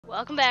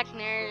Welcome back,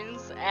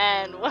 nerds,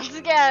 and once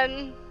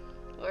again,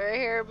 we're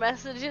here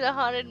message in a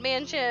haunted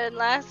mansion.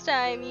 Last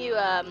time you,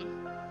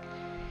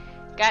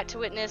 got to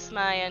witness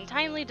my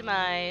untimely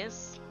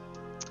demise.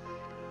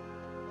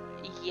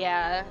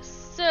 Yeah,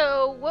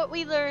 so what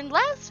we learned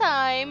last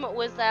time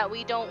was that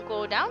we don't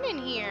go down in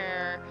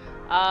here,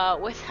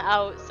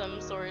 without some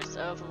source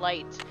of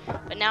light.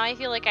 But now I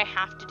feel like I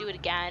have to do it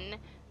again.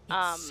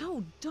 It's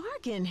so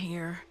dark in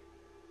here.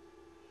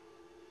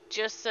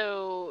 Just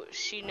so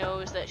she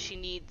knows that she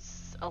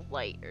needs a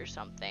light or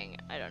something.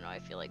 I don't know, I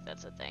feel like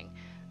that's a thing.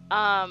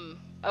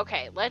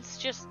 Okay, let's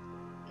just...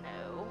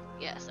 No.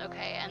 Yes,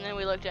 okay. And then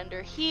we looked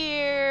under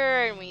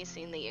here, and we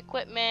seen the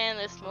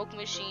equipment, the smoke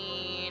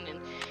machine, and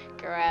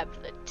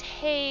grabbed the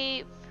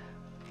tape.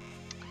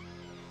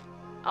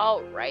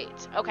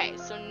 Alright. Okay,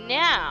 so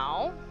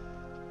now...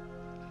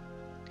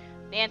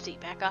 Nancy,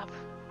 back up.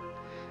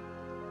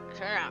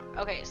 Turn around.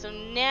 Okay, so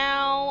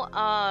now,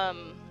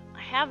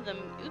 I have the,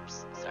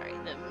 oops, sorry,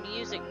 the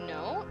music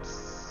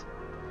notes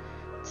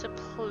to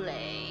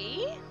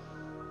play.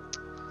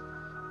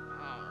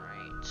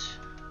 Alright.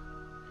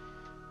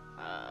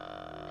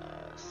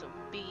 So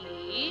B,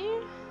 E,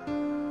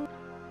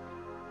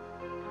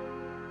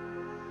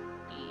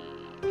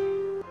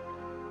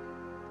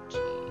 G, G.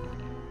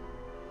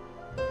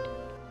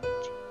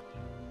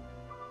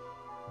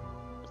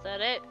 Was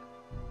that it?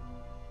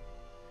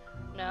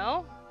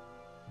 No?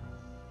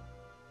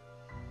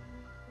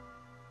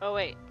 Oh,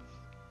 wait.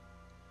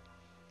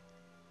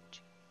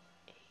 G,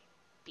 A,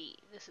 B.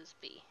 This is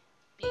B.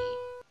 B.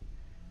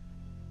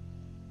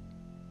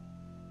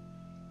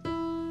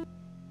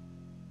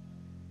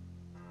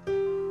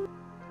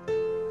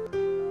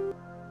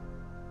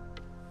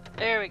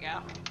 There we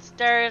go.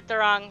 Started at the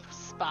wrong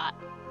spot.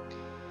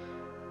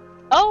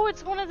 Oh,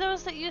 it's one of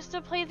those that used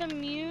to play the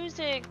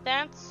music.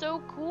 That's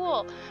so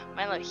cool.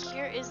 My love,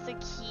 here is the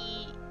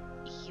key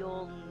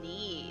you'll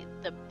need.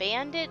 The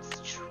bandit's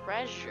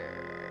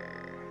treasure.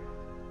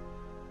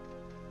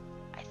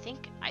 I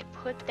think I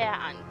put that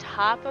on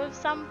top of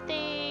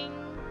something.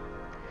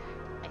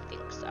 I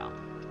think so.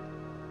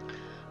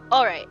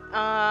 Alright,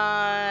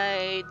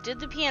 I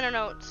did the piano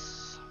notes.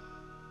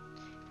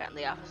 Got in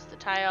the office of the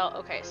tile.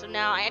 Okay, so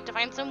now I have to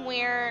find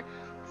somewhere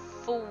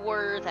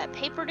for that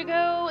paper to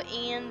go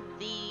and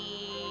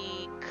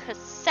the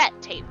cassette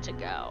tape to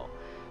go.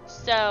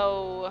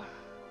 So,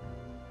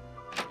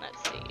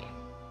 let's see.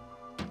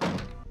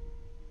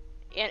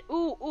 And,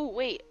 ooh,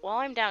 wait, while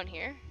I'm down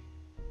here,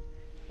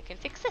 I can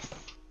fix this.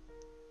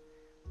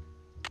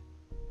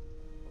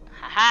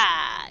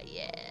 Haha,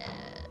 yes.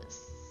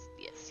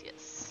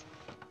 Yes.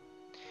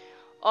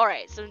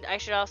 Alright, so I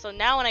should also,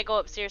 now when I go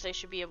upstairs, I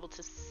should be able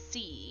to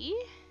see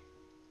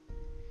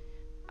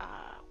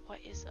what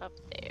is up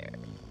there.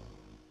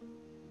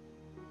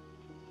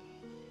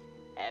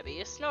 Abby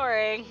is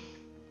snoring.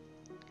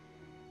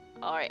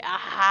 Alright,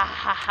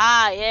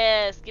 ha,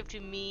 yes, give to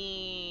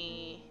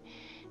me.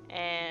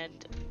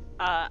 And,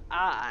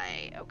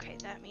 okay,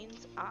 that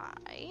means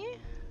I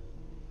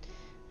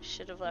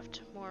should have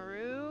left more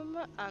room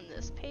on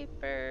this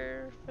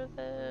paper for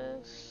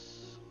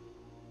this.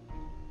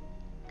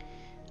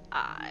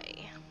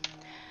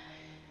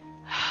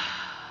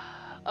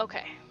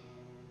 Okay.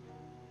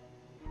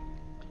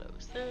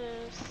 Close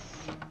this.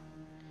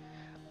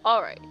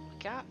 Alright, we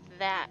got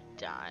that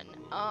done.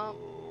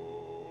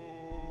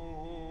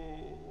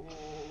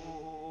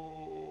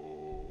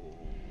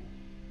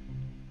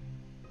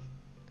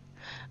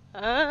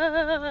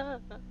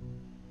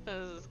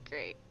 This is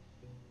great.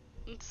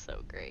 It's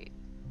so great.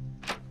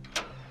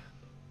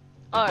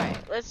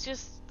 Alright, let's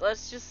just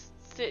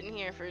sit in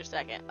here for a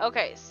second.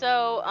 Okay,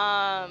 so,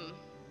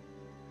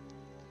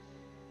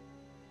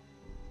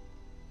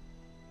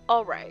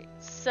 alright,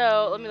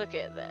 so let me look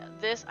at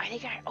this. I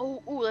think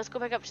let's go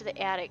back up to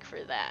the attic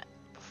for that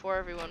before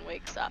everyone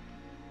wakes up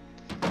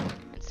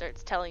and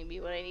starts telling me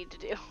what I need to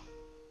do.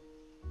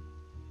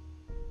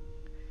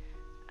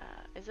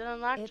 Is it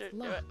unlocked? It's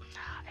locked.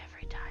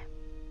 Every time.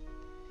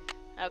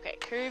 Okay,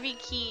 curvy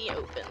key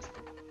opens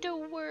the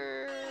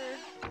door.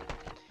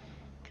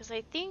 Because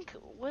I think,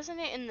 wasn't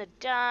it in the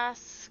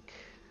desk?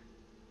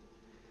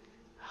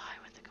 Oh, I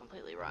went the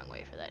completely wrong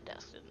way for that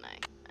desk, didn't I?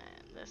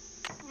 And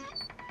this.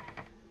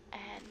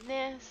 And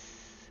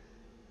this.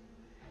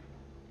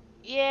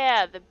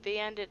 Yeah, the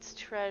bandit's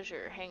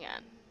treasure. Hang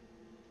on.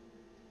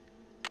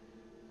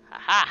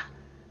 Haha.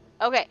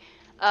 Okay.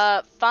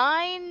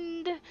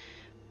 Find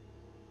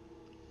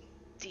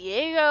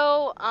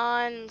Diego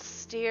on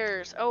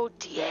stairs. Oh,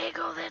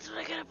 Diego, that's what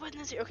I gotta put in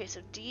this here. Okay,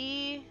 so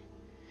D-I-E-G-O.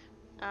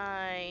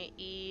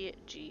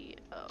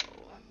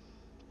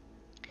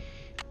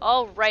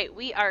 Alright,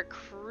 we are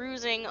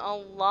cruising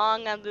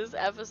along on this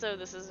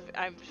episode.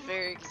 I'm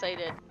very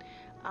excited.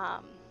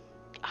 I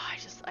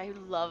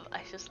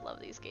just love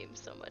these games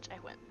so much. I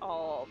went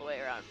all the way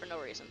around for no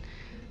reason.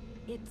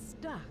 It's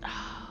stuck.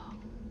 Oh,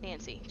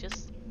 Nancy,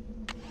 just...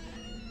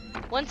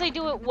 Once I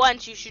do it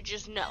once, you should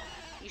just know.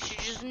 You should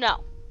just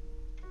know.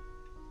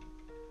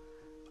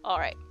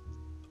 Alright.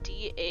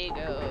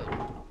 Diego.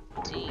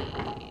 D.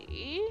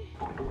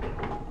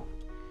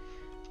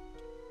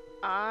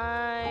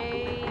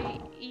 I,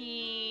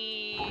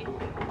 E.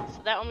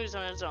 So that one moves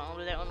on its own. I'll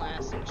do that one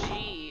last.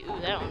 G. Ooh,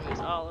 that one moves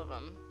all of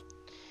them.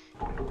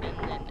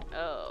 And then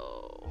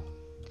O.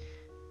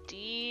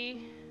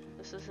 D.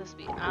 This is supposed to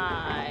be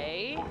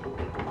I.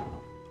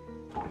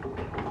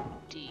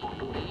 D.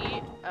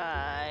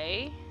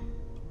 I.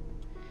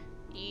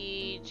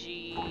 E.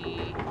 G.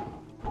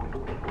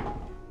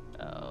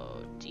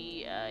 O.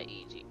 D. I.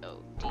 E. G.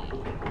 O. D.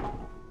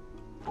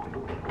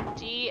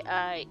 D.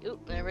 I.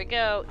 Oop, there we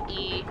go. E.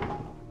 E.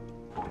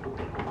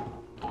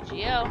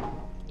 G. O.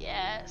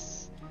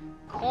 Yes.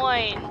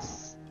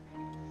 Coins.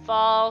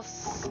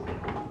 False.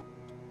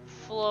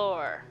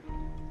 Floor.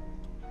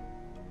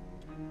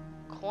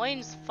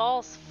 Coins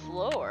false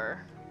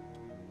floor?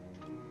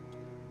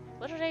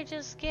 What did I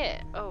just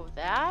get? Oh,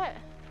 that?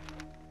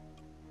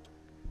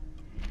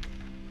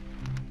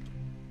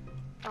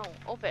 Oh,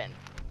 open.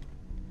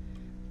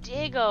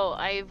 Diego,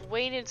 I've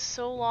waited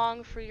so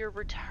long for your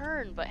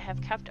return, but have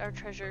kept our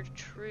treasure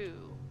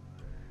true.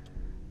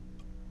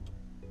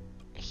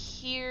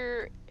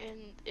 Here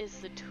is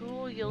the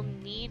tool you'll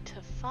need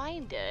to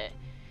find it.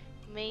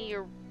 May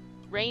your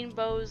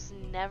rainbows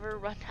never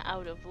run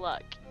out of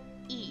luck.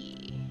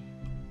 E.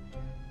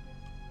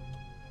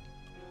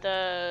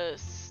 The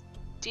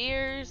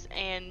stars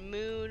and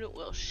moon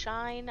will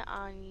shine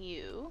on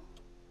you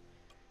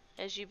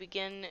as you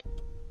begin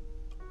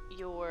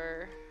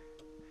your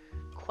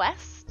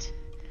quest.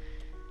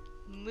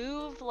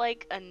 Move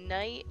like a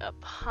knight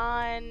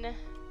upon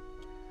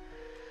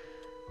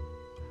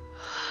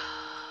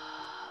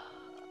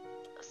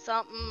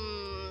something.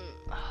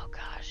 Oh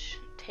gosh.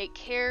 Take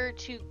care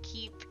to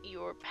keep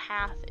your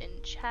path in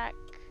check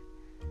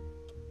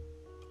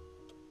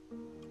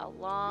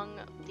along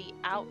the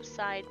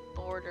outside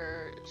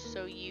border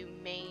so you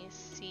may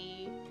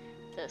see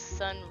the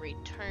sun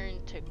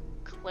return to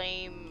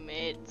claim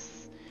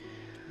its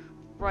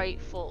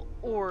rightful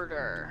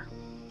order.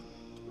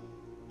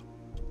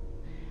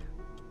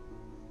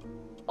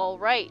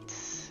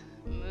 Alright,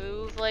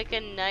 move like a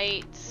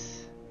knight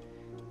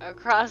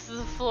across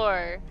the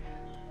floor.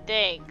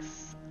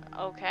 Thanks.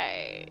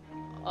 Okay,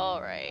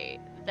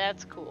 alright,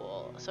 that's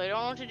cool. So I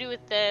don't know what to do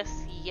with this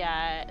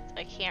yet.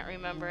 I can't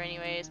remember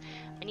anyways.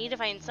 I need to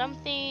find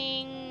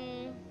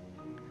something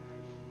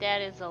that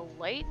is a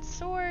light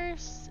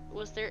source.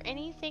 Was there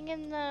anything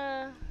in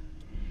the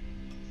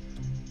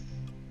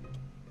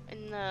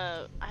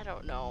I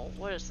don't know,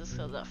 what is this,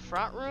 the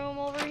front room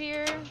over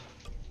here?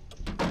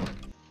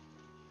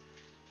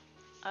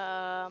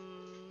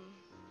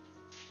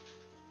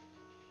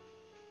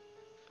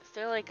 Is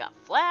there like a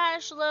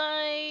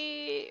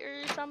flashlight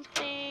or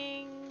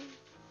something?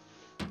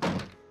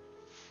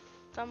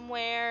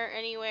 Somewhere,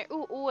 anywhere.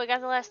 Ooh, I got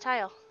the last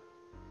tile.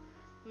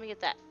 Let me get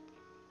that.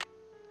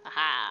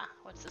 Aha,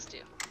 what's this do?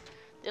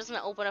 This is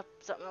gonna open up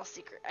something else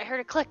secret. I heard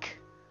a click.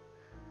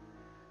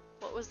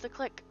 What was the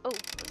click? Oh,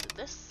 was it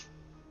this?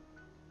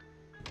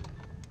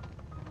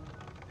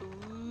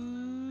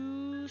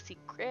 Ooh,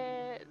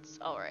 secrets.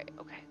 Alright,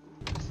 okay.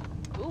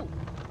 Ooh.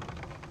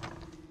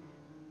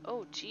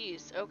 Oh,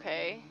 jeez,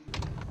 okay.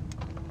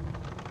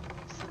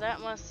 So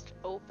that must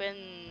open...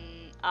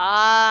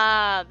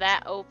 Ah,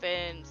 that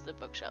opens the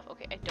bookshelf.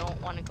 Okay, I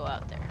don't want to go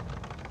out there.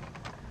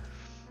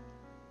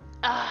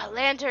 Ah,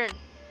 lantern!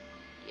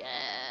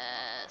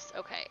 Yes.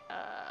 Okay,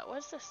 what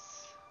is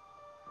this?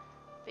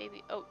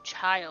 Baby, oh,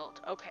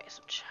 child. Okay,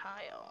 so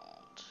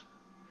child.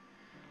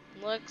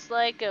 Looks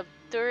like a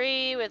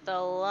 3 with a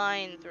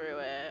line through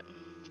it.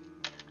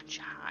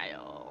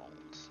 Child.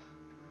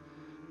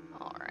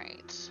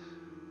 Alright.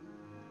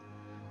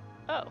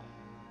 Oh.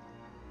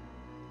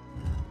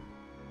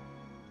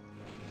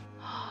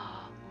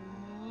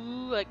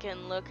 Ooh, I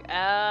can look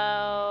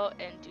out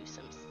and do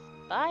some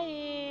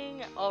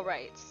spying.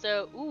 Alright,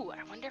 so, ooh,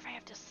 I wonder if I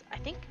have to, I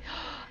think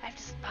I have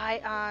to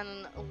spy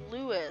on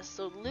Lewis.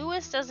 So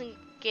Lewis doesn't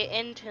get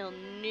in till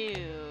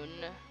noon.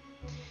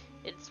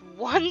 It's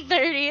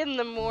 1:30 in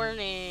the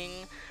morning.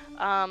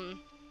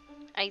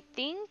 I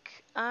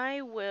think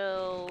I'm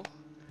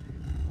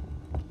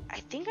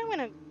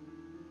gonna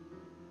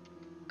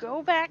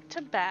go back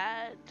to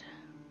bed.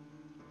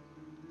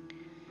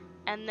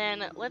 And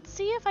then let's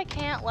see if I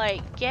can't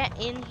like get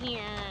in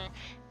here.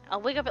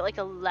 I'll wake up at like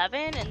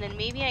 11 and then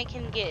maybe I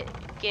can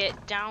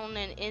get down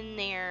and in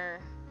there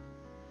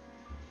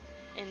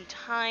in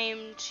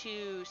time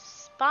to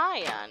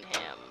spy on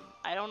him.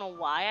 I don't know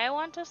why I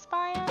want to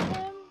spy on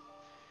him,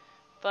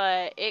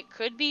 but it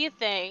could be a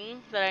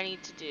thing that I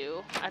need to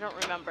do. I don't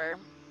remember.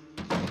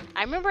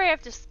 I remember I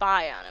have to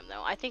spy on him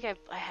though. I think I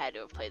had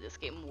to have played this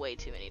game way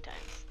too many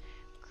times.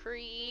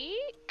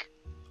 Creak.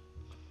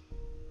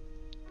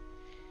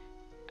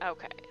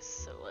 Okay,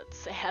 so let's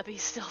say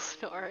Abby's still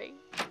snoring.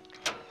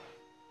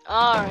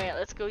 Alright,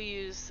 let's go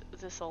use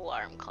this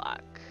alarm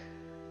clock.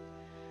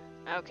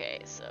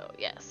 Okay, so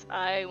yes,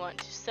 I want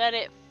to set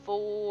it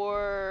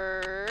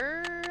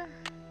for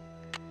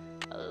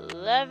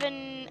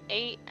 11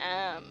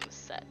 a.m.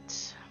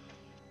 set.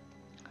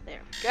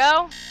 There we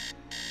go.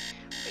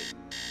 Wait.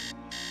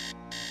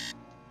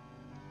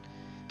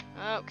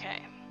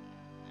 Okay.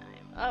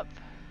 Up.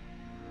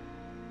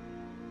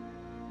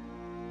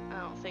 I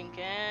don't think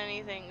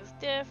anything's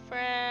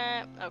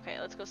different. Okay,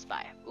 let's go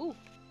spy. Ooh.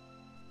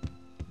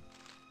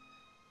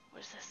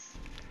 What is this?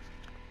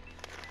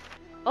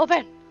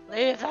 Open!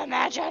 Leave the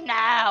mansion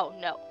now!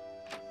 No.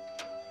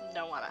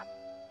 Don't wanna.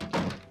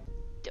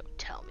 Don't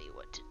tell me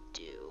what to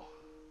do.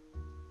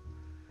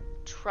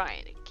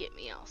 Trying to get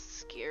me all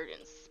scared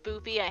and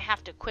spoopy. I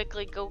have to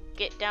quickly go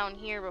get down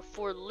here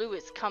before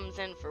Lewis comes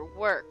in for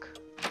work.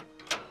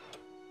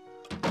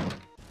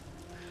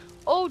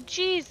 Oh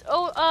jeez.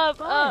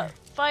 Oh,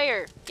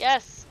 fire.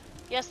 Yes.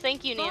 Yes,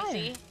 thank you,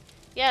 Nancy. Fire.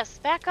 Yes,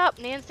 back up,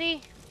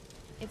 Nancy.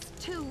 It's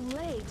too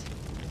late.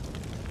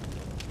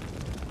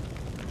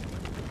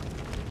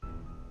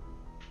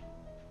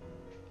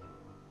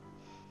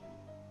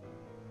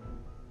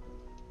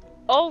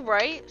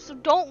 Alright, so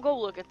don't go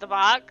look at the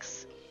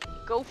box.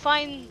 Go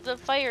find the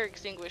fire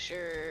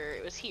extinguisher.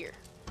 It was here.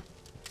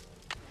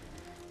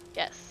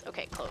 Yes.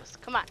 Okay, close.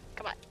 Come on.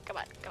 Come on. Come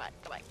on. Come on.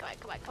 Come on. Come on.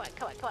 Come on. Come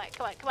on. Come on.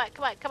 Come on. Come on. Come on.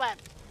 Come on. Come on.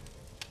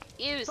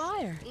 Use.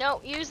 Fire.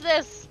 No, use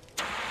this.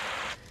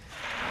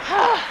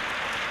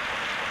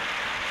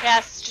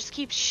 Yes, just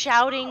keep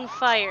shouting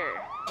fire.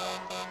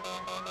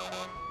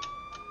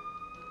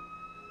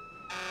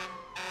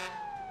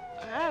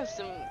 I have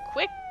some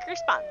quick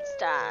response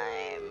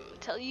time.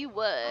 Tell you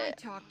what. I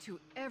talked to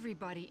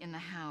everybody in the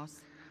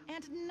house,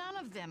 and none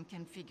of them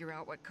can figure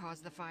out what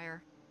caused the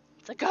fire.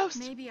 It's a ghost.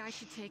 Maybe I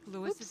should take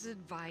Lewis's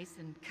advice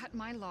and cut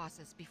my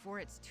losses before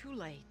it's too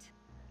late.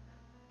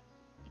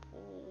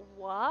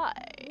 Why?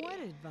 What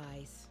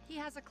advice? He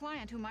has a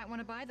client who might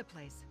want to buy the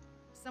place.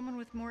 Someone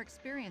with more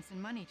experience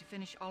and money to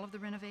finish all of the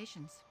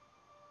renovations.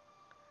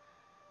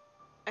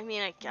 I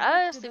mean, I What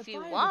guess did the if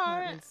you fire want.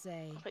 department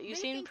say? But you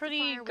They seem think the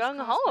pretty fire was gung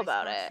ho caused by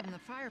about sparks it. from the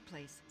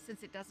fireplace,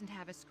 since it doesn't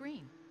have a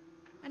screen.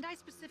 And I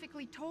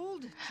specifically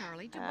told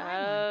Charlie to buy one.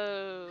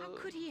 Oh. How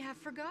could he have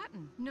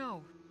forgotten?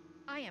 No.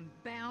 I am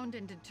bound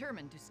and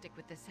determined to stick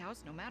with this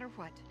house no matter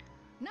what.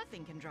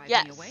 Nothing can drive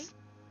Yes. me away.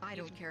 I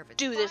don't care if it's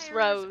Do this,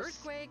 fires, Rose.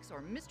 earthquakes,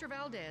 or Mr.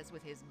 Valdez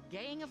with his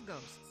gang of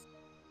ghosts.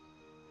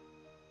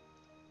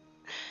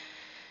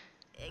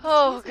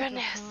 Oh, Excuse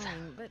me for goodness.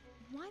 prying, but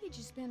why did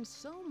you spend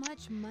so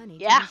much money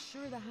Yeah. to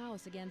insure the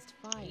house against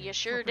fire? You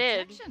sure For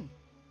did. protection.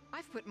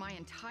 I've put my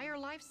entire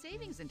life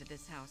savings into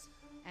this house,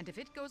 and if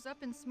it goes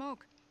up in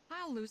smoke,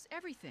 I'll lose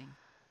everything.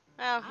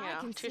 Well, I you know,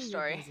 can true see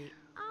story. you're busy.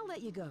 I'll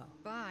let you go.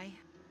 Bye.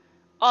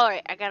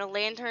 Alright, I got a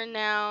lantern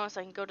now,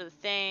 so I can go to the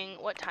thing.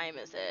 What time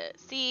is it?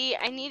 See,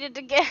 I needed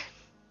to get...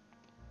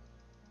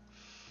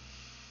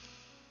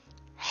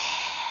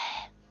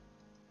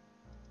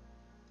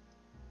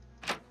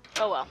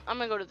 Oh well, I'm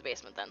gonna go to the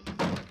basement then.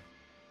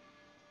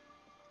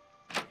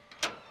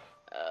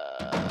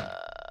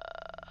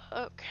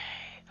 Okay.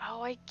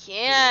 Oh, I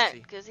can't, Nancy,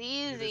 because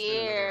Here, he's there's been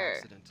another here.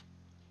 accident.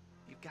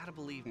 You've got to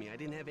believe me, I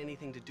didn't have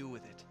anything to do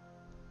with it.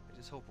 I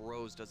just hope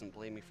Rose doesn't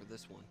blame me for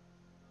this one.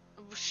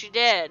 She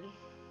did.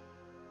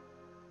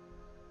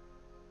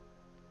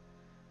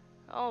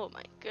 Oh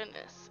my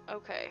goodness.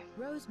 Okay.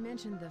 Rose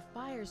mentioned the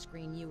fire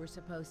screen you were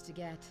supposed to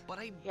get. But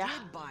I Yeah.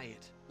 did buy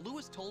it.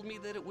 Lewis told me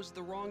that it was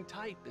the wrong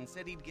type and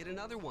said he'd get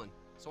another one,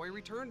 so I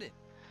returned it.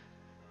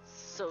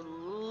 So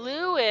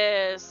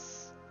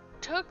Lewis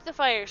took the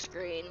fire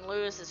screen.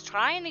 Lewis is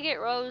trying to get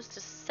Rose to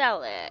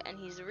sell it, and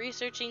he's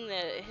researching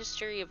the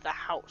history of the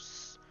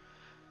house.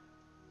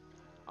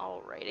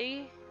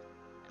 Alrighty.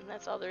 And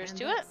that's all there is And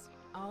to it? that's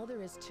all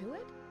there is to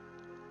it?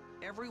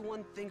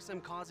 Everyone thinks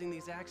I'm causing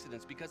these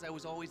accidents because I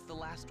was always the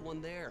last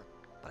one there,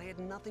 but I had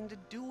nothing to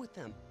do with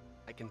them.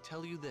 I can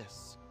tell you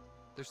this.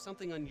 There's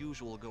something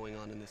unusual going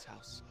on in this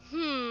house.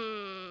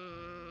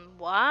 Why?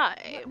 What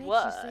makes you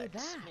What say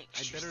that? makes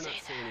I'd you better not say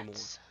say that? anymore.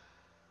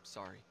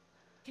 Sorry.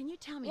 Can you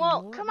tell me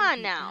Well, more come about on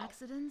the now.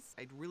 accidents?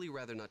 I'd really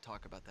rather not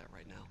talk about that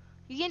right now.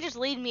 You can't just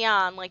lead me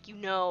on like you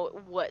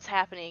know what's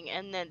happening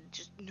and then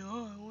just,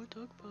 no, I want to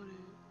talk about it.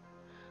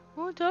 I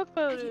want to talk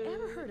about Have it. you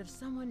ever heard of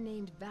someone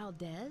named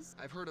Valdez?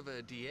 I've heard of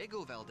a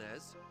Diego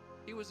Valdez.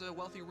 He was a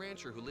wealthy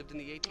rancher who lived in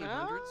the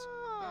 1800s.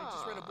 I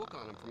just read a book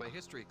on him for my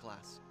history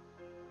class.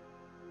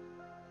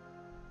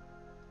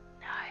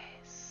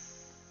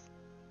 Nice.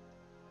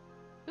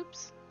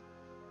 Oops.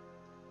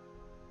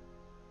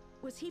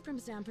 Was he from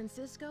San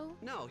Francisco?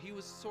 No, he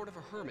was sort of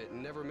a hermit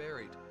and never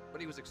married,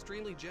 but he was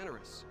extremely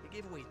generous. He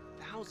gave away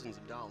thousands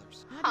of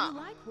dollars. How do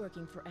you like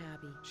working for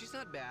Abby? She's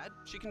not bad.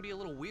 She can be a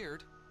little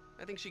weird.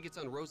 I think she gets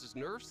on Rose's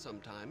nerves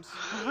sometimes.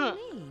 What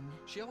do you mean?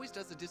 She always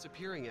does a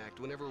disappearing act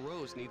whenever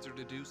Rose needs her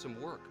to do some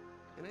work.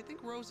 And I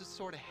think Rose is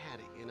sort of had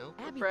it, you know?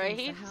 Abby Right?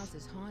 thinks the house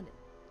is haunted.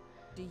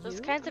 Do Those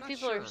you? kinds of I'm not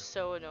people are sure.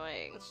 so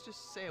annoying. Let's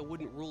just say I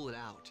wouldn't rule it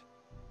out.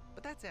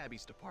 But that's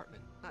Abby's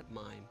department, not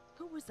mine.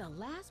 Who was the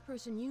last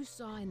person you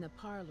saw in the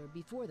parlor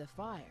before the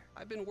fire?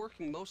 I've been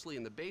working mostly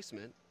in the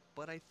basement,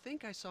 but I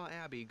think I saw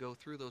Abby go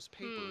through those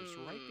papers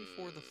right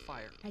before the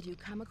fire. Had you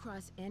come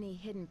across any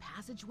hidden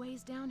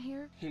passageways down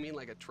here? You mean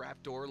like a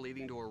trapdoor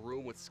leading to a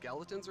room with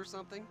skeletons or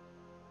something?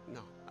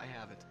 No, I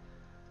haven't.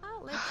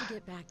 I'll let you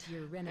get back to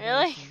your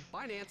renovation.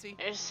 Bye, Nancy.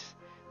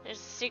 There's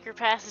a secret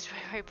passageway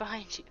right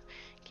behind you.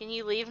 Can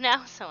you leave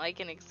now so I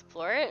can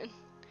explore it?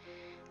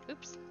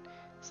 Oops.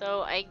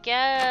 So I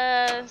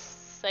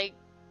guess I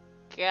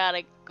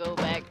gotta go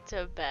back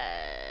to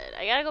bed.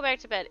 I gotta go back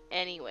to bed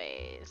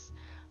anyways.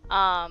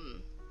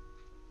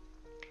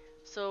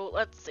 So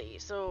let's see.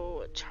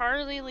 So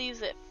Charlie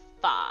leaves at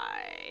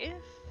 5.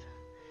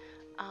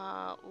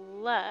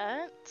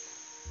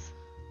 Let's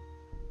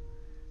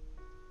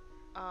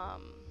oh,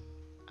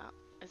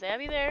 is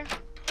Abby there?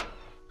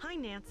 Hi,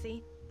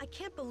 Nancy. I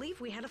can't believe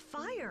we had a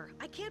fire.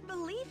 I can't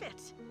believe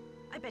it.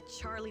 I bet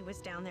Charlie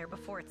was down there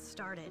before it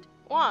started.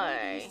 Why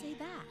Why? do you say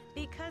that?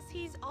 Because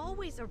he's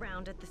always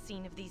around at the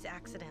scene of these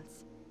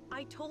accidents.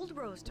 I told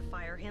Rose to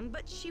fire him,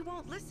 but she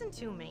won't listen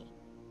to me.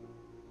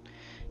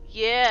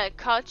 Yeah,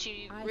 caught you.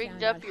 You I rigged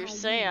found up out your how you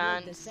rigged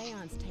seance. the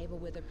seance table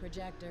with a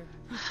projector.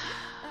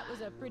 That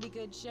was a pretty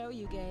good show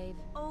you gave.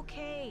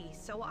 Okay,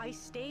 so I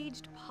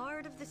staged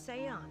part of the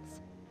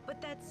seance.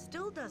 But that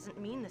still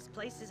doesn't mean this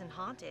place isn't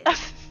haunted.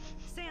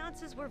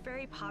 Seances were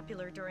very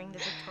popular during the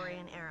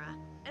Victorian era,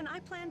 and I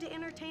plan to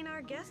entertain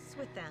our guests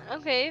with them.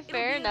 Okay,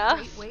 fair It'll be enough.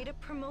 a great way to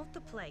promote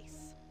the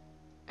place.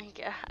 I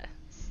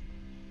guess.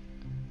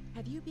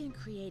 Have you been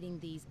creating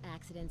these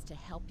accidents to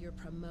help your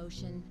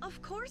promotion?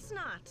 Of course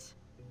not.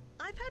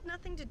 I've had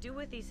nothing to do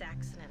with these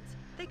accidents.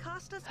 They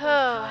cost us both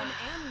time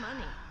and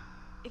money.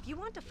 If you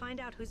want to find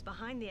out who's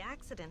behind the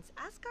accidents,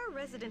 ask our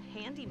resident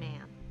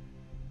handyman.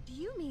 Do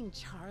you mean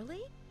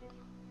Charlie?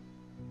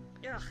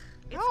 Ugh,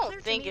 it's don't clear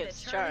think to me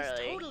it's that Charlie's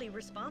Charlie. totally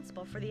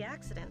responsible for the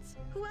accidents.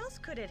 Who else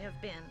could it have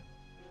been?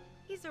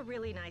 He's a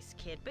really nice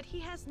kid, but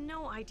he has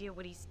no idea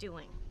what he's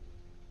doing.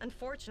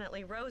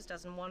 Unfortunately, Rose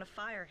doesn't want to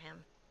fire him.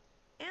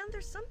 And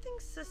there's something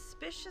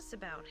suspicious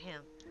about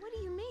him. What do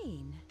you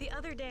mean? The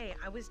other day,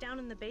 I was down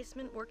in the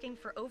basement working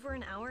for over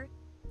an hour,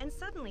 and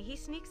suddenly he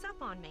sneaks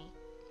up on me.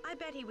 I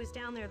bet he was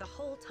down there the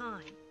whole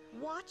time,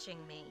 watching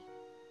me.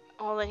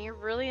 Oh, then you're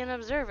really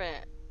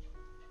unobservant.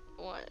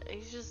 What?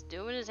 He's just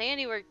doing his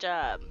handiwork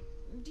job.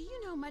 Do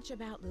you know much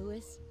about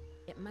Lewis?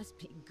 It must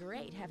be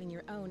great having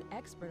your own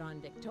expert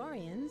on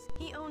Victorians.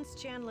 He owns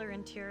Chandler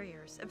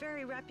Interiors, a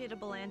very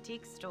reputable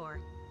antique store.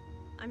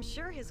 I'm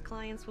sure his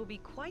clients will be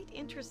quite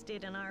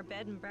interested in our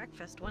bed and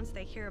breakfast once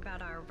they hear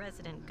about our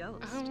resident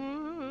ghost.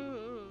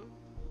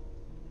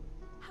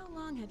 How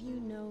long have you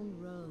known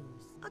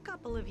Rose? A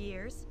couple of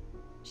years.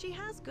 She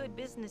has good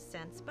business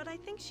sense, but I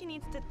think she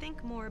needs to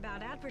think more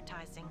about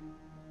advertising.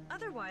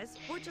 Otherwise,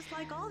 we're just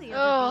like all the Oh,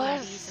 other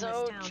that's B&Bs in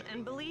so this town,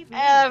 and believe me,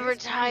 there's plenty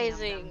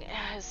Advertising of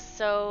them. is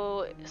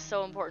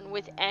so important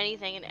with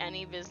anything in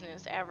any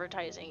business.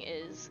 Advertising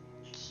is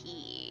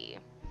key.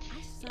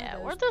 I saw Yeah,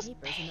 those where are those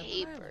papers in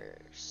the parlor.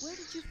 papers? Where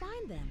did you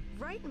find them?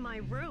 Right in my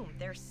room.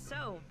 They're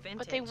so vintage.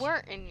 But they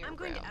weren't in your I'm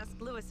going room. to ask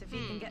Lewis if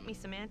he can get me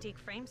some antique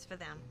frames for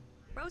them.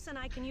 Rose and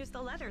I can use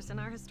the letters in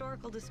our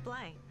historical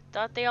display.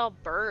 Thought they all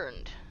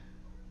burned.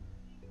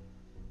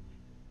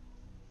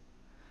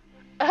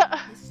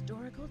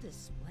 Historical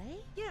display?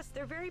 Yes,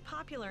 they're very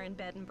popular in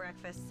bed and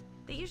breakfasts.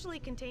 They usually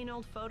contain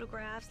old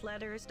photographs,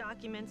 letters,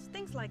 documents,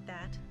 things like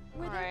that.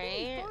 Were there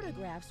any Right.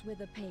 photographs with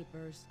the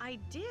papers? I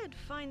did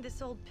find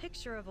this old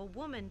picture of a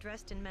woman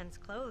dressed in men's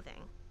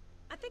clothing.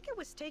 I think it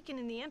was taken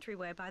in the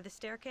entryway by the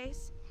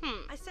staircase.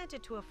 I sent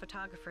it to a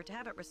photographer to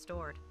have it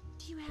restored.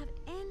 Do you have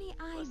any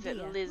Was it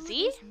idea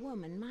Lizzie? who this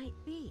woman might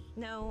be?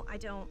 No, I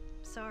don't.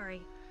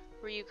 Sorry.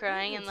 Were you I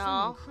crying heard in the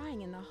someone hall?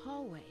 crying in the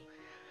hallway.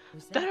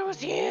 Was That it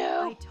was you?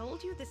 I you.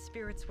 told you the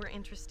spirits were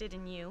interested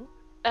in you.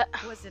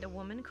 Was it a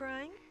woman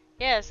crying?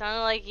 Yeah, it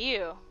sounded like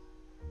you.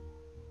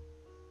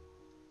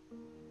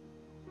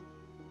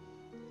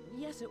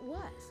 Yes, it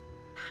was.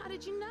 How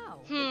did you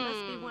know? It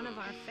must be one of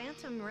our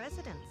phantom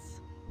residents.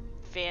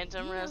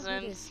 Phantom Do you know who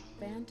residence. this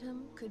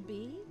phantom could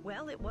be?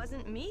 Well, it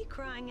wasn't me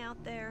crying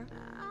out there.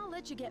 I'll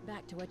let you get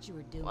back to what you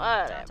were doing.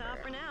 Ta-ta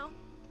Whatever. for now.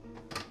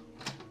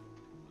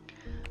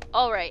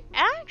 Alright,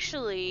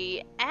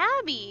 actually,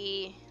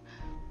 Abby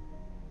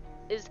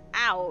is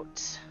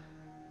out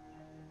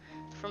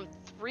from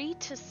 3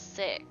 to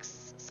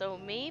 6. So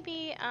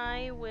maybe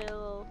I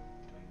will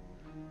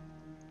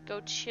go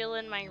chill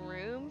in my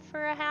room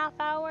for a half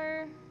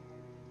hour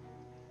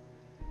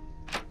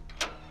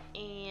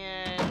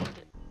and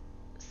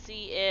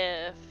see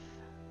if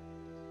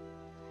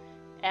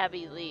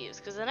Abby leaves.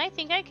 Because then I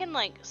think I can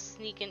like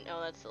sneak in.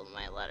 Oh, that's still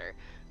my letter.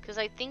 Because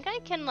I think I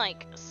can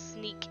like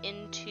sneak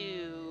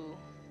into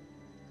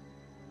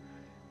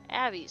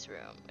Abby's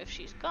room if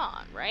she's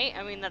gone, right?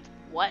 I mean, that's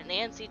what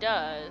Nancy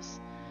does.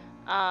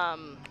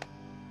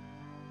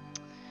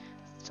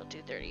 Still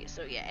 2:30.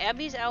 So yeah,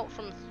 Abby's out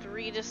from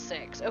 3 to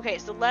 6. Okay,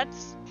 so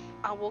let's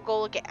we'll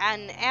go look at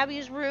in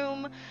Abby's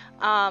room.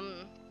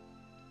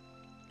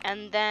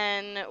 And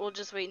then we'll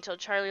just wait until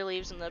Charlie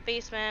leaves in the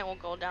basement. We'll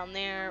go down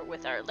there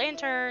with our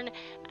lantern,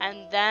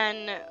 and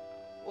then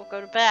we'll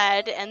go to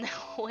bed, and then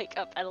we'll wake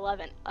up at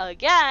 11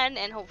 again,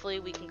 and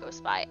hopefully we can go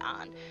spy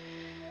on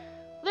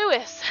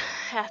Lewis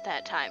at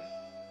that time.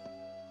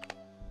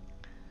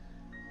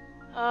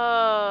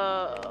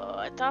 Oh,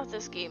 I thought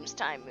this game's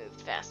time moved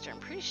faster. I'm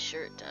pretty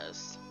sure it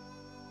does.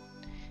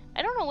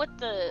 I don't know what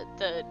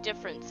the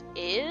difference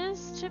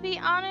is, to be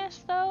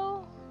honest,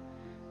 though.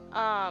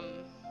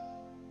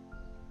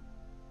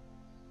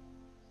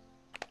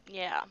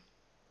 Yeah.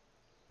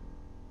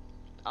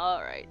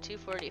 Alright,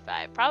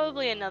 2:45.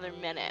 Probably another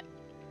minute.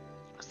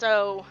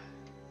 So,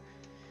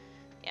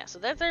 yeah, so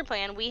that's our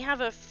plan. We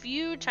have a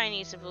few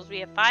Chinese symbols. We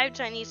have 5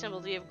 Chinese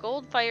symbols. We have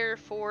gold fire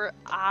for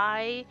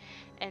eye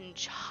and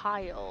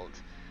child.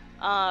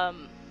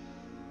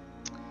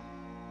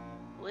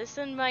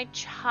 Listen, my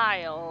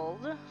child.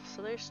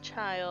 So there's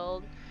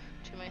child.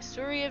 To my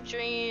story of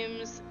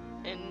dreams,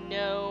 and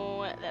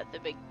know that the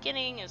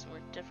beginning is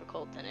more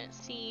difficult than it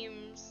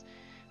seems.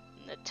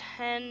 And the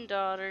 10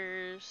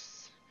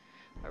 daughters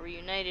are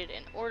reunited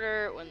in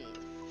order when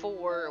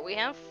 4. We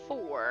have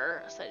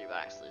 4. Sided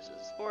box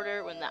loses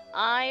border. When the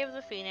eye of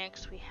the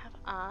phoenix, we have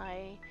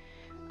eye.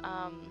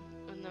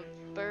 When the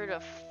bird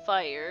of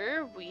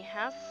fire, we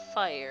have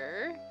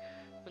fire.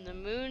 When the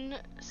moon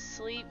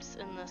sleeps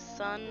and the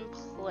sun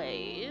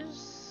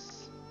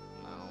plays,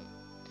 well,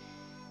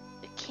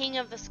 the king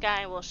of the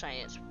sky will shine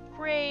its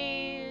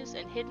rays,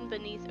 and hidden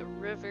beneath a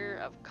river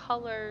of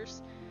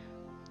colors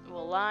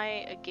will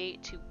lie a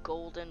gate to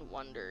golden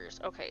wonders.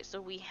 Okay, so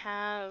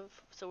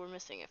we're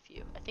missing a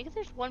few. I think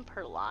there's one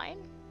per line.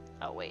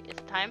 Oh wait, is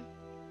it time?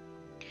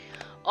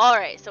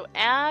 Alright, so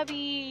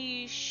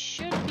Abby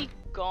should be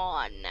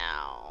gone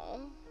now.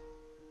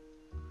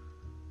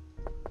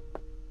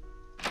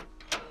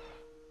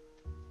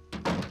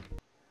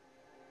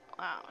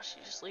 Wow, she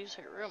just leaves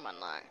her room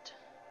unlocked.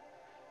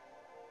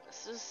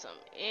 This is some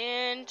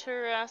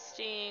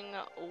interesting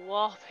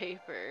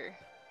wallpaper.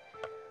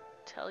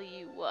 Tell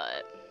you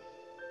what.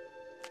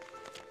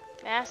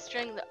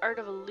 Mastering the art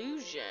of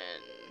illusion.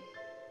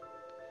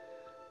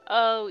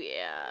 Oh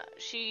yeah,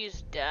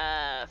 she's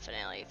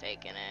definitely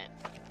faking it.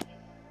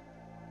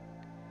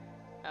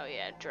 Oh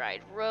yeah,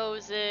 dried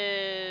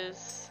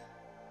roses.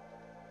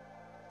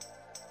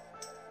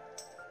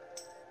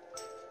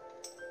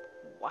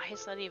 Why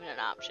is that even an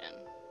option?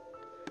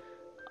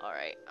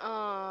 Alright,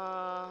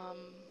 oh!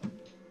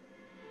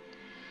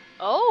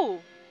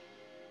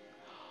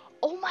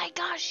 Oh my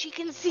gosh, she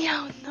can see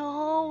out in the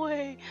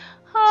hallway!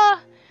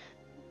 Ha!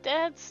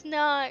 That's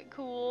not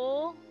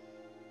cool.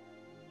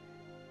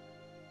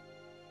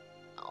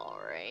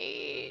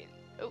 Alright.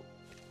 Oh.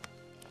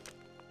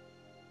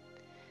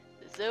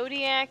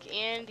 Zodiac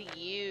and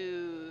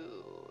you.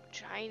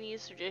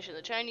 Chinese tradition.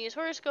 The Chinese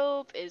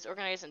horoscope is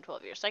organized in a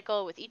 12-year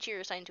cycle, with each year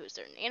assigned to a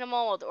certain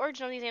animal. While the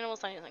origin of these animals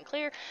is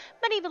unclear,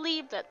 many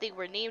believe that they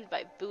were named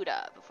by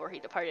Buddha. Before he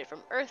departed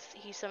from Earth,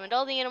 he summoned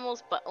all the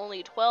animals, but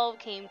only 12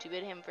 came to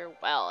bid him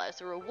farewell. As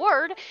a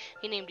reward,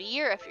 he named a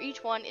year after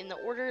each one in the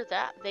order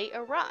that they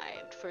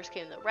arrived. First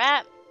came the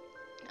rat,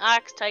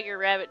 ox, tiger,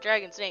 rabbit,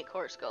 dragon, snake,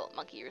 horse, goat,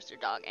 monkey, rooster,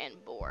 dog,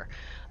 and boar.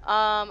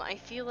 I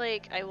feel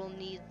like I will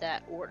need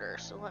that order,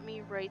 so let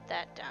me write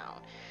that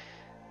down.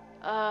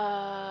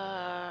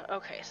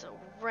 Okay, so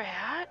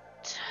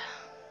rat,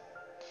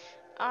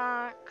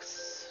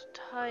 ox,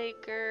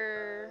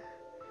 tiger,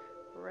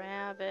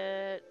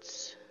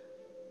 rabbit,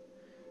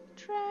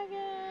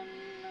 dragon,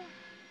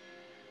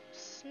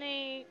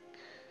 snake,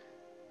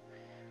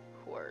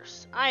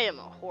 horse. I am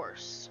a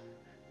horse.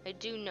 I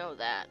do know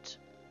that.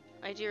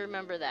 I do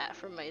remember that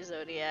from my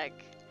zodiac.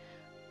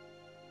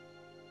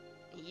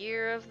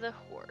 Year of the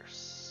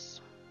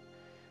horse,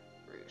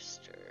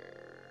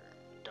 rooster,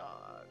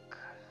 dog,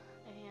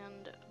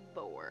 and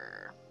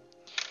boar.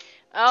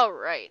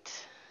 Alright.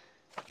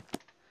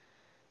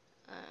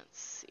 Let's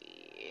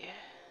see.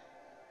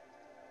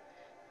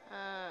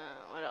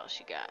 What else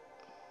you got?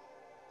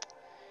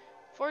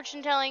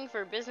 Fortune telling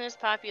for business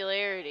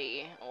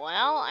popularity.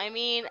 Well, I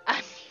mean,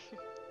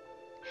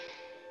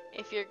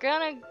 if you're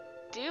gonna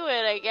do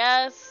it, I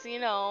guess, you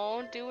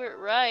know, do it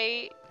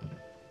right.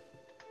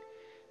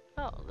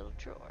 Oh, a little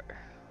drawer.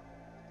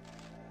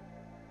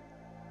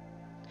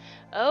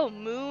 Oh,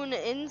 moon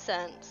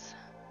incense.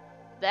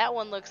 That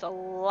one looks a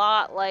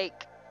lot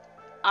like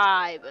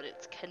eye, but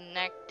it's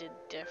connected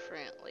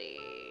differently.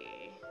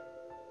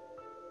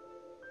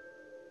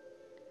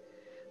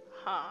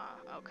 Huh,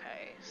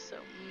 okay, so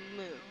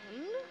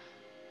moon.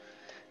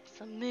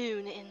 Some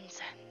moon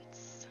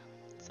incense.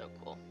 So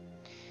cool.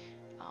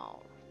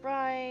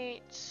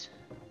 Alright.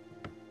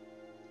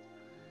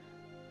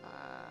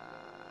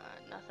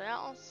 Nothing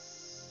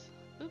else.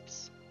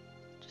 Oops.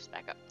 Just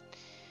back up.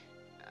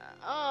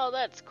 Oh,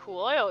 that's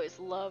cool. I always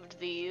loved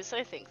these.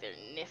 I think they're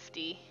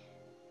nifty.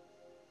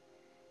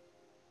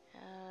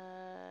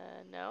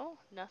 No?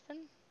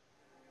 Nothing?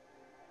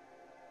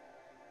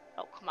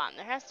 Oh, come on.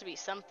 There has to be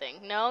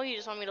something. No? You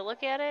just want me to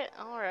look at it?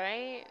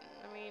 Alright.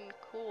 I mean,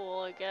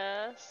 cool, I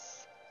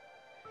guess.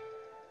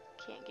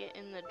 Can't get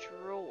in the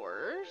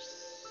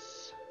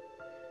drawers.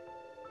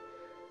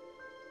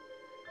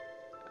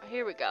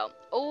 Here we go.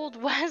 Old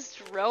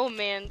West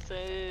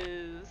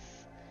romances.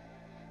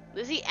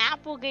 Lizzie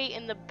Applegate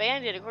and the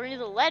Bandit. According to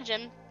the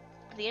legend,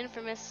 The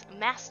infamous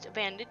masked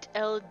bandit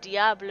El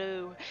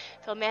Diablo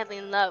fell madly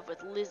in love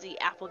with Lizzie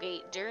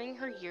Applegate during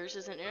her years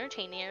as an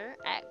entertainer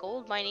at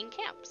gold mining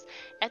camps.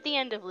 At the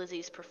end of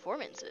Lizzie's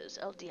performances,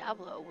 El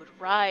Diablo would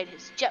ride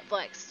his jet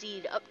black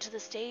steed up to the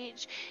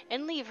stage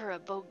and leave her a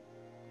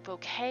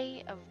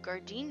bouquet of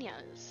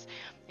gardenias.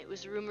 It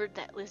was rumored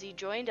that Lizzie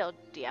joined El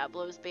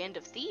Diablo's band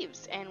of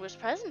thieves and was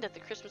present at the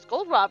Christmas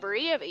gold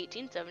robbery of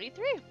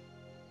 1873.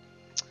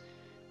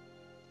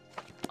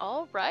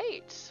 All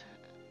right.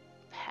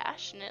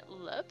 Passionate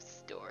love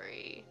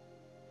story.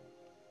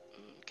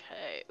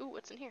 Okay. Ooh,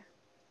 what's in here?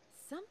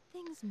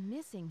 Something's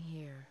missing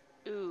here.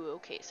 Ooh,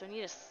 okay. So I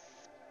need a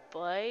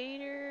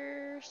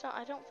spider. So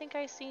I don't think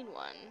I seen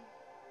one.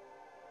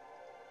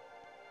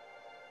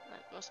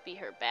 That must be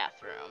her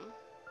bathroom.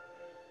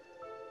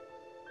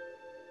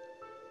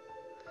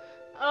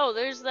 Oh,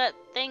 there's that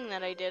thing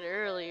that I did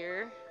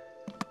earlier.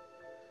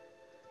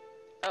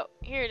 Oh,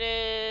 here it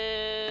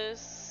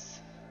is.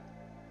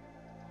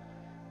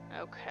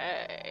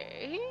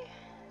 Okay.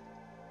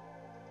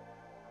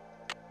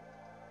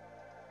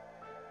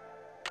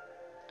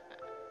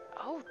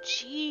 Oh,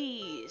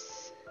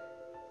 jeez.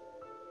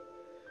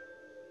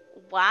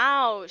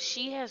 Wow,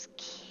 she has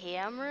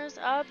cameras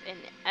up and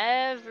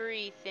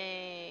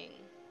everything.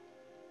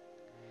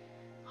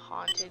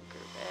 Haunted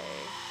group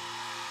A.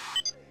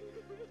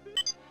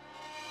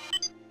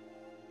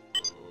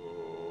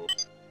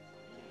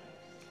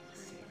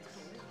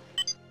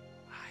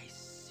 I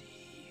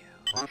see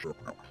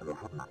you.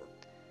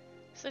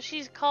 So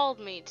she's called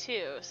me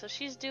too. So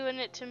she's doing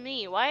it to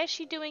me. Why is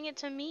she doing it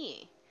to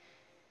me?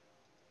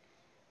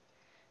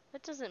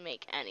 That doesn't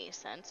make any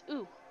sense.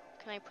 Ooh,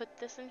 can I put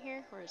this in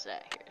here? Or is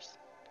that yours?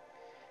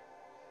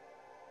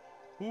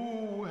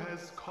 Who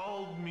has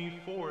called me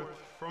forth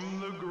from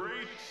the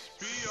great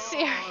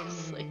beyond?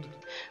 Seriously.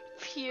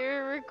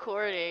 Pure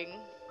recording.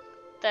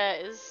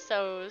 That is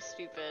so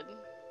stupid.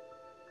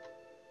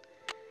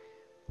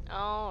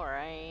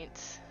 Alright.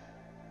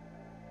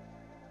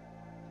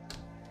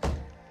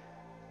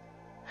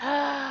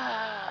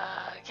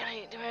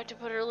 Do I have to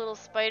put her little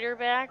spider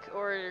back,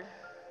 or...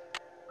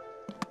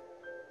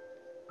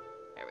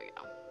 There we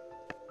go.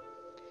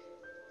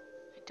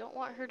 I don't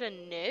want her to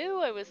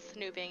know I was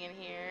snooping in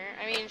here.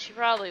 I mean, she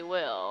probably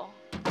will.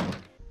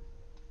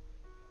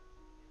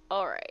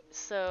 Alright,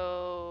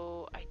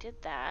 so I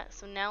did that.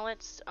 So now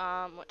let's,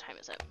 what time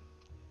is it?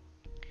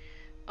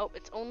 Oh,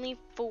 it's only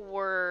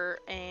 4,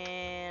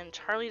 and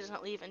Charlie does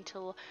not leave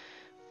until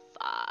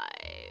 5.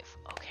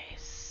 Okay,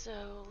 so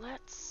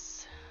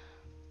let's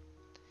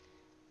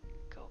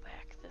go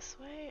back this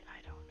way.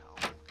 I don't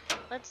know.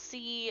 Let's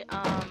see,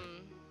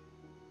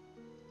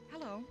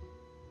 Hello.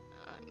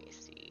 let me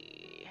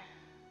see.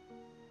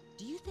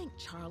 Do you think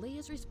Charlie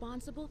is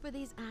responsible for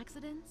these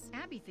accidents?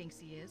 Abby thinks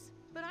he is,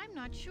 but I'm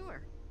not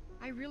sure.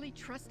 I really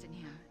trust in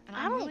him, and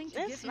I I'm don't, willing to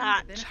give that's him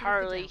not the benefit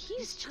Charlie. of the doubt.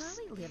 He's Does just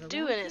Charlie live around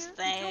doing his here?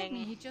 He told me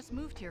thing. he just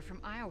moved here from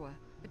Iowa,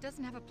 but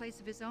doesn't have a place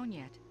of his own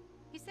yet.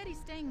 He said he's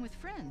staying with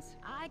friends.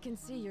 I can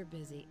see you're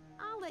busy.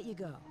 I'll let you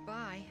go.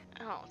 Bye.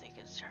 I don't think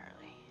it's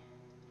Charlie.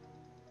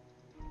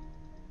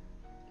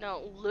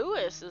 No,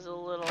 Lewis is a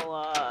little,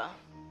 odd.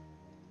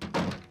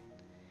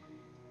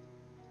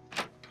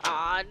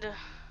 I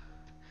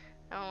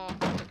don't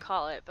know what to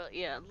call it, but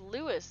yeah,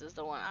 Lewis is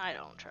the one I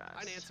don't trust.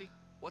 Hi, Nancy.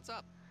 What's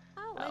up?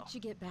 I'll Oh. let you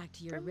get back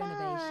to your Never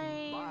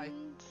renovation.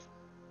 mind.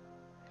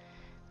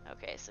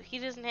 Okay, so he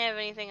doesn't have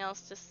anything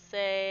else to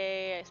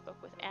say. I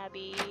spoke with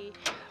Abby.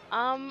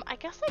 I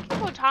guess I can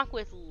go talk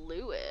with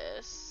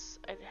Lewis.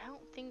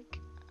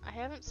 I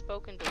haven't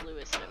spoken to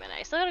Lewis in a minute.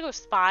 I still gotta go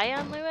spy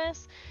on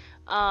Lewis.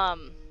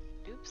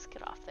 Oops,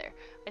 get off there.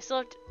 I still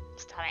have to,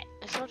 stop it.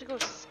 I still have to go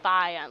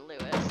spy on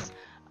Lewis.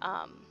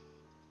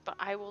 But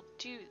I will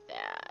do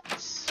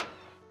that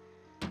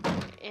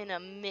in a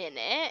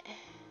minute.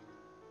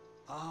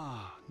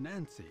 Ah,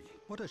 Nancy,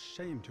 what a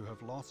shame to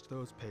have lost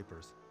those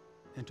papers.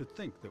 And to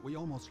think that we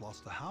almost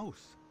lost the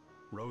house.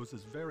 Rose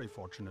is very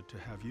fortunate to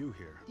have you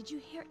here. Did you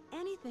hear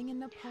anything in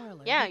the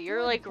parlor? Yeah, before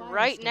you're the like fire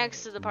right started?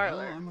 next to the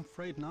parlor. No, I'm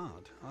afraid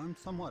not. I'm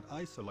somewhat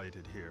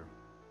isolated here.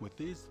 With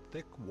these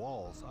thick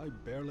walls, I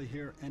barely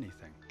hear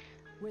anything.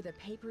 Were the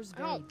papers I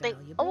very don't think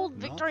valuable? old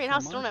Not Victorian for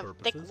houses my don't have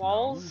thick purposes,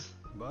 walls.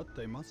 no, but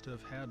they must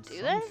have had Do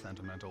some they?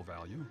 sentimental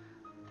value.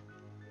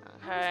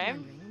 I Okay. was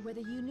wondering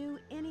whether you knew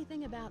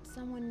anything about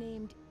someone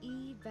named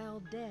E.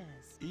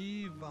 Valdez.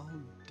 E.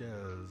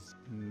 Valdez.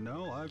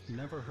 No, I've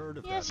never heard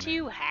of Yes, that name.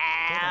 you But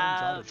I'll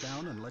jot have. it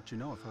down and let you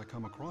know if I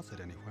come across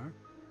it anywhere.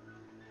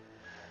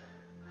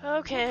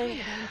 Okay.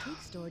 What kind of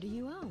antique store do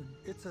you own?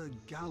 It's a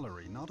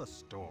gallery, not a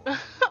store.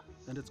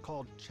 And it's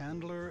called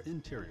Chandler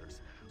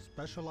Interiors,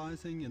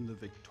 specializing in the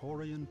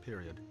Victorian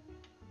period.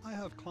 I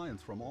have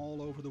clients from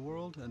all over the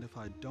world, and if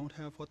I don't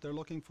have what they're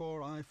looking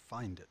for, I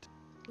find it.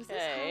 Was this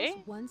Okay.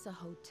 house once a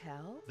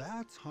hotel?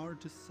 That's hard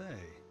to say.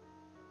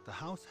 The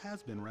house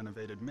has been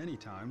renovated many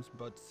times,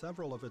 but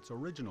several of its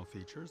original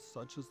features,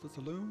 such as the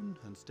saloon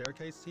and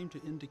staircase, seem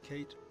to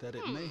indicate that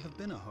it may have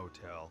been a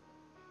hotel.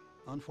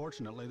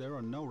 Unfortunately, there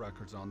are no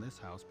records on this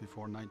house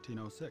before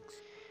 1906.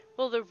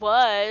 Well, there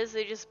was.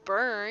 They just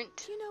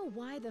burnt. Do you know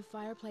why the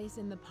fireplace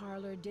in the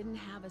parlor didn't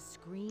have a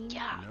screen?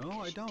 Yeah. No,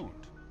 I don't.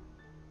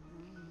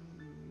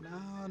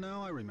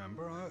 No, I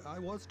remember. I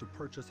was to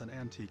purchase an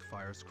antique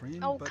fire screen,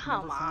 Oh, but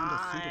come never found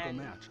a suitable on.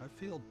 match. I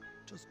feel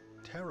just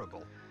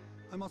terrible.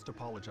 I must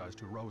apologize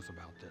to Rose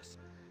about this.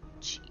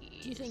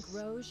 Jeez. Do you think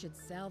Rose should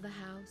sell the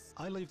house?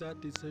 I leave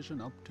that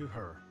decision up to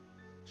her.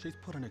 She's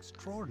put an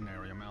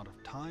extraordinary amount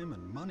of time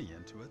and money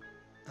into it,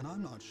 and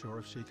I'm not sure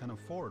if she can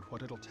afford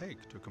what it'll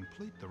take to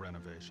complete the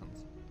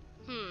renovations.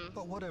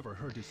 But whatever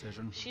her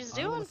decision, She's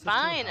I will doing assist her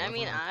fine. I however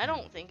mean, I can.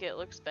 don't think it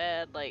looks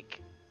bad,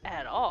 like,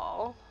 at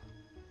all.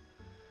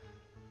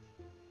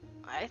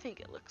 I think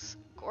it looks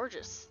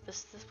gorgeous.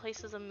 This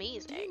place is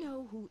amazing. Do you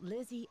know who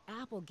Lizzie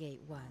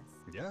Applegate was?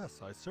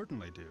 Yes, I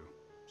certainly do.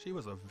 She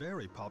was a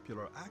very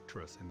popular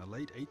actress in the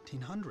late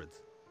 1800s.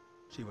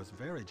 She was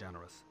very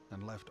generous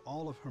and left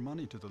all of her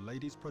money to the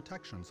Ladies'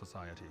 Protection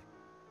Society.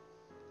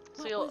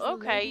 So What you'll, was the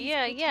okay,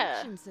 Ladies' yeah.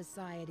 Protection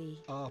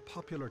Society? A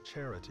popular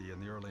charity in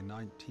the early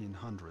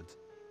 1900s.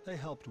 They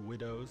helped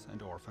widows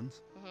and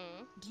orphans.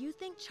 Do you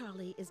think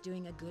Charlie is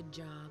doing a good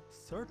job?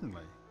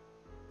 Certainly.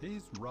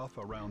 He's rough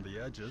around the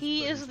edges,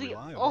 He but is he's the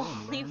reliable and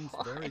only learns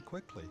one. very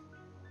quickly.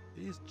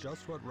 He's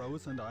just what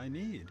Rose and I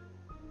need.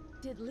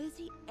 Did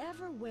Lizzie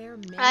ever wear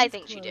men's I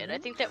think she did. I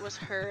clothing? think that was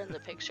her in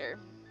the picture.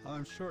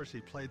 I'm sure she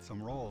played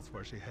some roles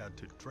where she had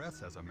to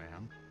dress as a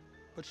man,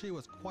 but she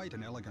was quite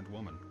an elegant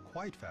woman,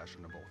 quite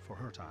fashionable for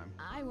her time.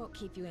 I won't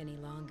keep you any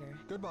longer.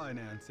 Goodbye,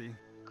 Nancy.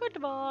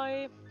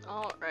 Goodbye.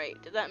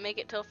 Alright, did that make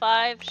it till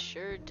 5?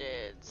 Sure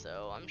did.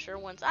 So I'm sure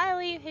once I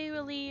leave, he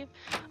will leave.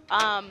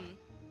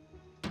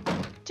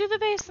 To the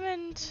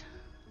basement.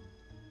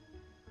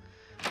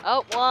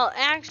 Oh, well,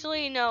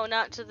 actually, no,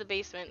 not to the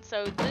basement.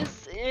 So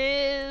this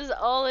is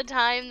all the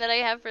time that I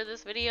have for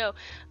this video.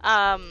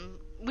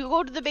 We'll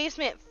go to the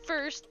basement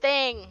first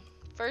thing.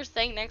 First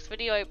thing, next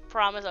video, I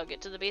promise I'll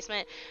get to the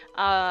basement.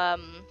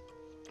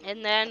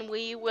 And then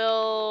we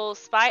will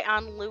spy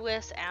on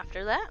Lewis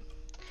after that.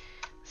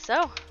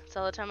 So, that's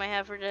all the time I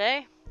have for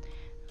today.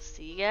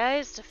 See you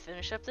guys to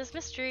finish up this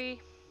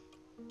mystery.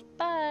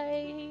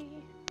 Bye.